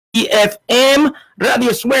Whiskey FM, Radio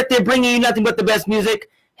Xrated, bringing you nothing but the best music.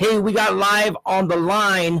 Hey, we got live on the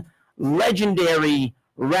line, legendary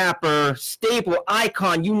rapper, staple,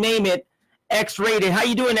 icon, you name it, Xrated. How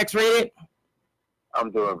you doing, Xrated?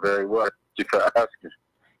 I'm doing very well. Thank you for asking.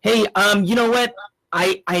 Hey, you know what?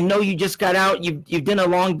 I know you just got out. You've done a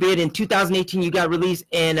long bid. In 2018, you got released,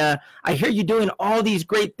 and I hear you doing all these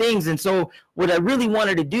great things. And so what I really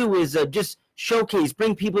wanted to do is just showcase,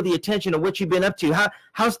 bring people the attention of what you've been up to.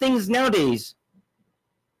 How's things nowadays?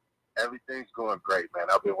 Everything's going great, man.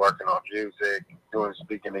 I've been working on music, doing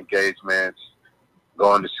speaking engagements,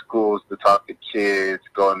 going to schools to talk to kids,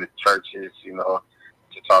 going to churches, you know,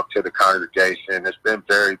 to talk to the congregation. It's been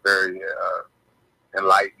very, very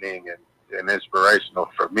enlightening and inspirational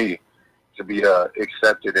for me to be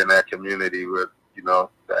accepted in that community with, you know,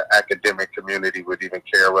 the academic community would even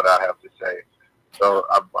care what I have to say. So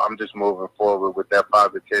I'm just moving forward with that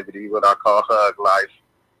positivity, what I call hug life.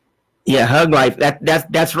 Yeah, hug life.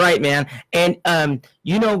 That's right, man. And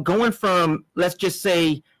you know, going from, let's just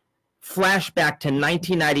say, flashback to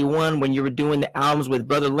 1991 when you were doing the albums with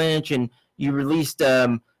Brother Lynch, and you released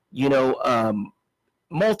you know,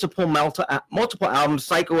 multiple albums,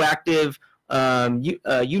 Psychoactive,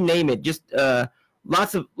 you name it, just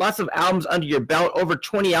lots of albums under your belt, over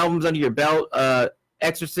 20 albums under your belt,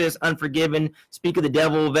 Exorcist, Unforgiven, Speak of the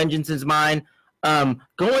Devil, Vengeance is Mine.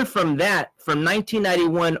 Going from that, from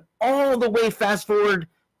 1991 all the way fast forward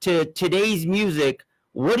to today's music,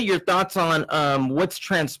 what are your thoughts on what's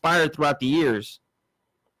transpired throughout the years?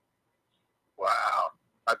 Wow.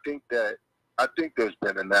 I think there's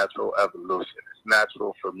been a natural evolution. It's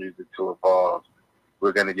natural for music to evolve.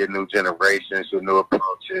 We're going to get new generations with new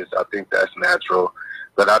approaches. I think that's natural.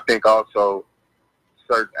 But I think also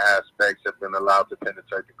certain aspects have been allowed to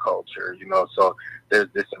penetrate the culture, you know, so there's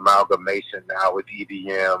this amalgamation now with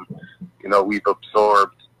EDM. You know, we've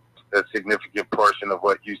absorbed a significant portion of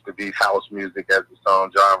what used to be house music as its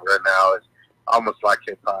own genre. Now it's almost like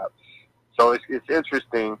hip-hop. So it's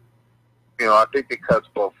interesting. You know, I think it cuts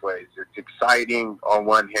both ways. It's exciting on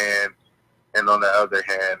one hand, and on the other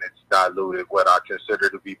hand, it's diluted what I consider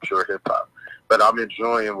to be pure hip-hop. But I'm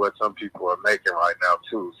enjoying what some people are making right now,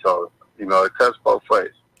 too. So, you know, it cuts both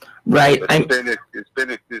ways. Right. It's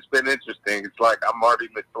been interesting. It's like I'm Marty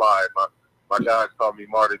McFly. My guys call me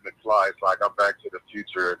Marty McFly. It's like I'm back to the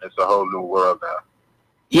future, and it's a whole new world now.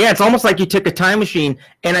 Yeah, it's almost like you took a time machine.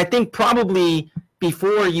 And I think probably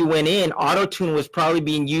before you went in, auto-tune was probably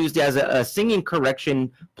being used as a singing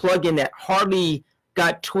correction plugin that hardly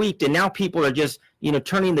got tweaked. And now people are just, you know,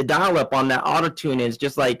 turning the dial up on that auto-tune. It's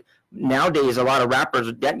just like nowadays a lot of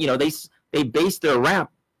rappers, that, you know, they base their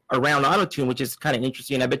rap around auto-tune, which is kind of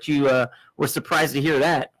interesting. I bet you were surprised to hear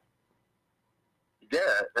that. Yeah,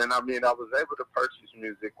 and I mean, I was able to purchase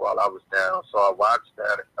music while I was down, so I watched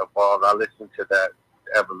that evolve. I listened to that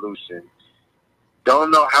evolution.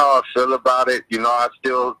 Don't know how I feel about it. You know, I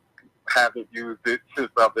still haven't used it since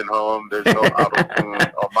I've been home. There's no auto-tune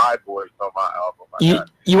on my voice on my album.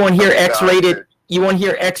 You won't hear Xrated. You won't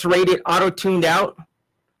hear Xrated auto-tuned out.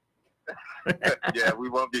 Yeah, we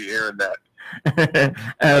won't be hearing that.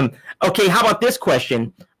 Okay, how about this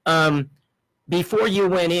question? Before you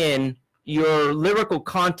went in, your lyrical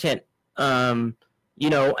content, you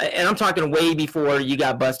know, and I'm talking way before you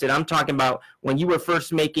got busted. I'm talking about when you were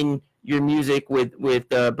first making your music with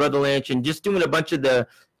Brother Lynch and just doing a bunch of the,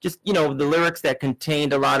 just, you know, the lyrics that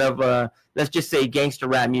contained a lot of, let's just say, gangster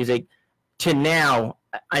rap music, to now.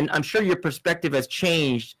 I'm sure your perspective has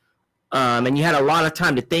changed, and you had a lot of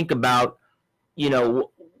time to think about, you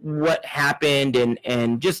know, what happened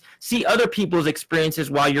and just see other people's experiences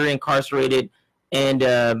while you're incarcerated.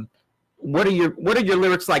 And what are your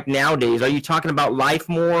lyrics like nowadays? Are you talking about life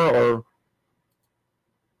more, or?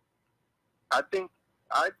 I think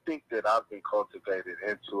that I've been cultivated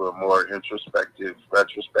into a more introspective,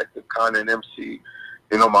 retrospective kind of MC.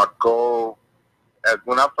 You know, my goal,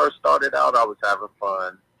 when I first started out, I was having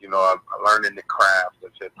fun. You know, I'm learning the craft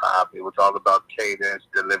of hip hop. It was all about cadence,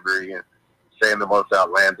 delivery, and saying the most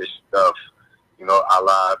outlandish stuff, you know, a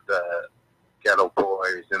la the Ghetto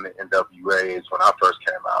Boys and the NWAs when I first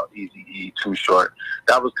came out, Eazy-E, Too Short.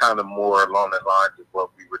 That was kind of more along the lines of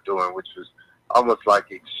what we were doing, which was almost like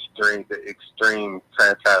the extreme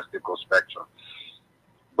fantastical spectrum.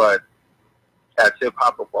 But as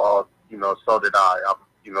hip-hop evolved, you know, so did I.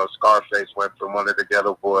 You know, Scarface went from one of the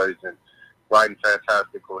Ghetto Boys and writing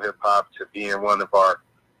fantastical hip-hop to being one of our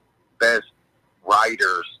best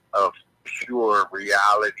writers of pure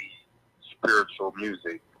reality, spiritual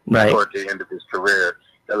music. Right. Toward the end of his career,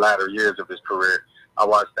 the latter years of his career. I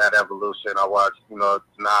watched that evolution. I watched, you know,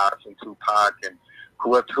 Nas and Tupac and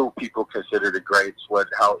who people consider the greats,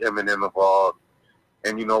 how Eminem evolved.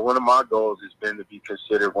 And, you know, one of my goals has been to be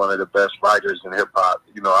considered one of the best writers in hip hop.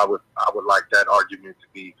 You know, I would like that argument to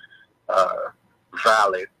be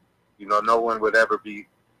valid. You know, no one would ever be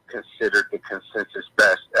considered the consensus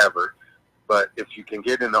best ever. But if you can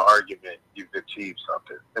get in the argument, you've achieved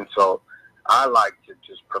something. And so I like to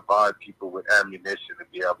just provide people with ammunition to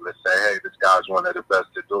be able to say, hey, this guy's one of the best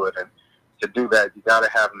to do it. And to do that, you got to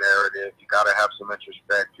have narrative. You got to have some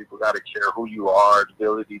introspect. People got to care who you are, the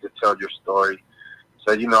ability to tell your story.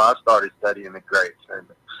 So, you know, I started studying the greats, and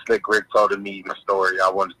Slick Rick told me my story. I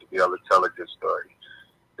wanted to be able to tell a good story.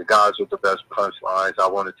 The guys with the best punchlines, I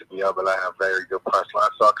wanted to be able to have very good punchlines.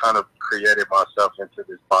 So I kind of created myself into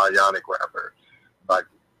this bionic rapper, like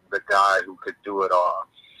the guy who could do it all.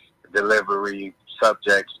 Delivery,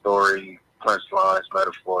 subject, story, punchlines,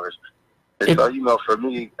 metaphors. And so, you know, for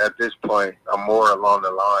me, at this point, I'm more along the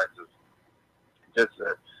lines of just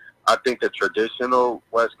I think a traditional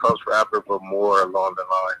West Coast rapper, but more along the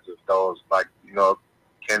lines of those like, you know,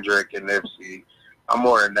 Kendrick and Nipsey. I'm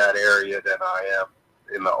more in that area than I am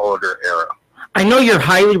in the older era. I know you're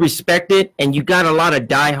highly respected, and you got a lot of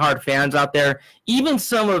diehard fans out there. Even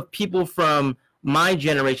some of people from my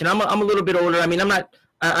generation. I'm a little bit older. I mean,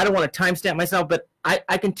 I don't want to timestamp myself, but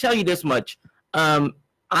I can tell you this much.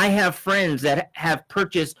 I have friends that have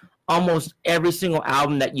purchased almost every single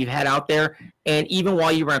album that you've had out there, and even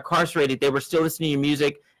while you were incarcerated, they were still listening to your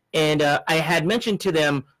music. And I had mentioned to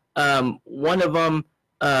them, one of them,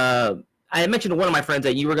 I had mentioned to one of my friends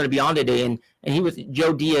that you were going to be on today, and he was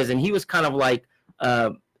Joe Diaz, and he was kind of like,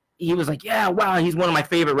 yeah, wow, he's one of my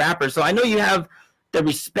favorite rappers. So I know you have the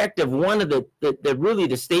respect of one of the really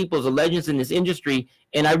the staples, the legends in this industry,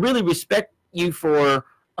 and I really respect you for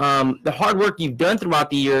the hard work you've done throughout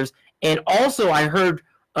the years. And also, I heard,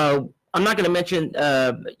 I'm not going to mention,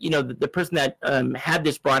 you know, the person that had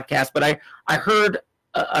this broadcast, but I heard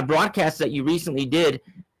a broadcast that you recently did,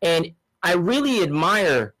 and I really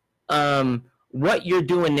admire what you're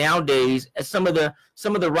doing nowadays. Some of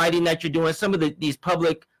the writing that you're doing, some of these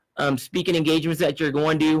public speaking engagements that you're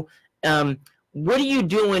going to. What are you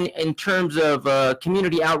doing in terms of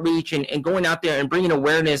community outreach and going out there and bringing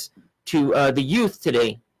awareness to the youth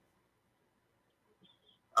today?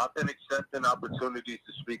 I've been accepting opportunities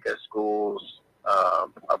to speak at schools.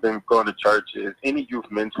 I've been going to churches, any youth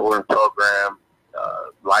mentoring program,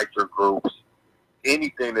 lifer groups,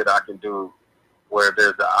 anything that I can do where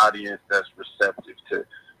there's an audience that's receptive to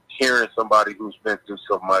hearing somebody who's been through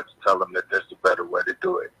so much, tell them that there's a better way to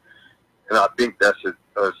do it. And I think that's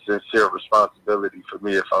a sincere responsibility for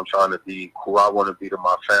me if I'm trying to be who I want to be to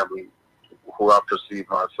my family, who I perceive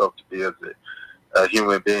myself to be as a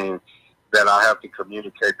human being, that I have to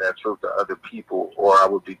communicate that truth to other people, or I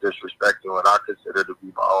would be disrespecting what I consider to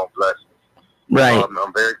be my own blessing. Right.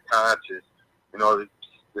 I'm very conscious. You know,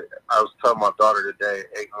 I was telling my daughter today,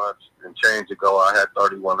 8 months and change ago, I had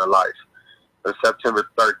 31 to life. But September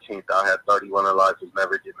 13th, I had 31 to life, was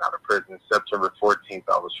never getting out of prison. September 14th,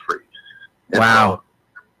 I was free. And wow.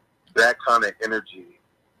 So that kind of energy,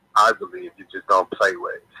 I believe, you just don't play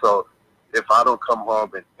with. So if I don't come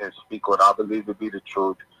home and speak what I believe to be the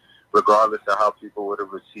truth, regardless of how people would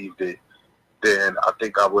have received it, then I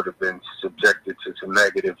think I would have been subjected to some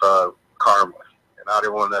negative karma. And I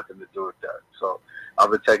didn't want nothing to do with that. So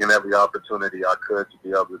I've been taking every opportunity I could to be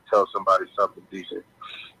able to tell somebody something decent.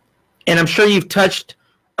 And I'm sure you've touched,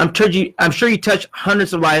 I'm sure you touched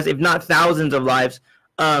hundreds of lives, if not thousands of lives.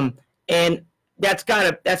 And that's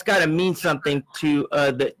gotta mean something to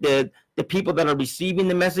the people that are receiving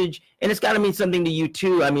the message, and it's gotta mean something to you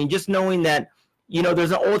too. I mean, just knowing that, you know,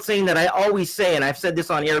 there's an old saying that I always say, and I've said this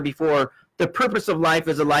on air before: the purpose of life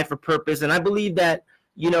is a life of purpose. And I believe that,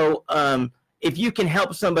 you know, if you can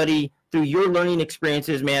help somebody through your learning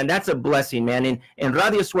experiences, man, that's a blessing, man. And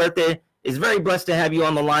Radio Suerte is very blessed to have you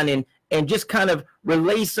on the line and just kind of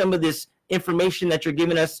relay some of this information that you're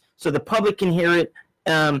giving us so the public can hear it.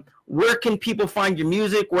 Where can people find your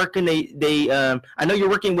music? Where can they I know you're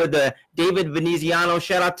working with David Veneziano.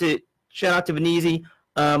 Shout out to Venezi.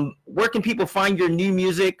 Where can people find your new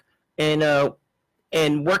music, and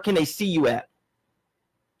where can they see you at?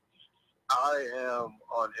 I am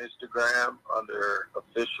on Instagram under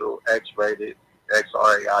official Xrated,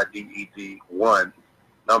 Xrated 1,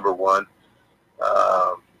 number 1.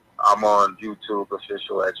 I'm on YouTube,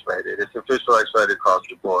 official Xrated. It's official Xrated across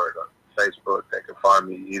the board. On Facebook, they can find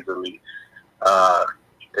me easily.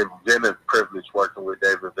 It's been a privilege working with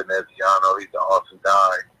David Veneziano. He's an awesome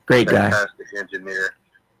guy. Great guy. Fantastic engineer.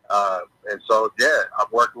 And so, yeah, I'm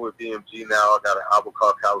working with BMG now. I got an album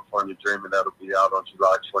called California Dreaming that'll be out on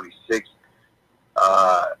July 26th.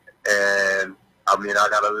 And I'm mean, I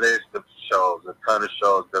got a list of shows, a ton of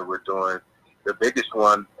shows that we're doing. The biggest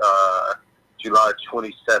one, July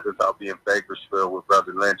 27th, I'll be in Bakersfield with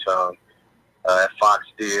Brother Lynch at Fox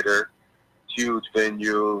Theater. Huge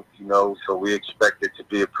venue, you know, so we expect it to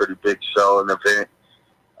be a pretty big show and event.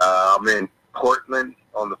 I'm in Portland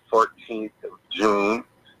on the 14th of June,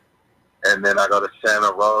 and then I go to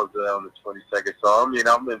Santa Rosa on the 22nd. So, I mean,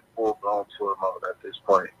 I'm in full-blown tour mode at this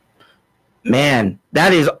point. Man,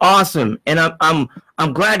 that is awesome, and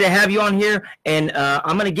I'm glad to have you on here. And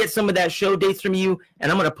I'm gonna get some of that show dates from you,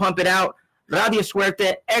 and I'm gonna pump it out. Radio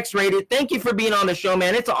Suerte, X-Rated. Thank you for being on the show,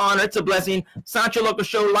 man. It's an honor. It's a blessing. Sancho Loco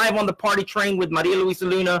Show live on the party train with Maria Luisa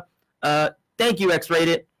Luna. Thank you,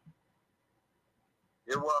 X-Rated.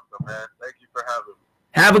 You're welcome, man. Thank you for having me.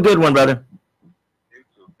 Have a good one, brother. You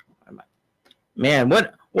too. Man,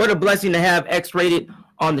 what a blessing to have X-Rated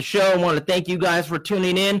on the show. I want to thank you guys for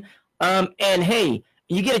tuning in. And hey,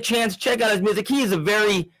 you get a chance, check out his music. He is a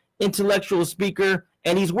very intellectual speaker,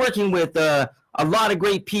 and he's working with a lot of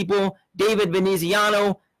great people. David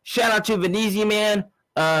Veneziano, shout out to Venezi, man.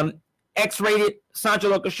 X-Rated, Sancho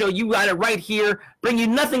Loco Show. You got it right here. Bring you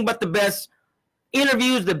nothing but the best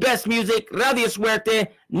interviews, the best music. Radio Suerte,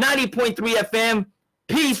 90.3 FM.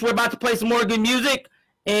 Peace. We're about to play some more good music.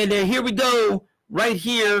 And here we go, right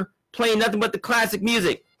here, playing nothing but the classic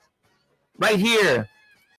music. Right here.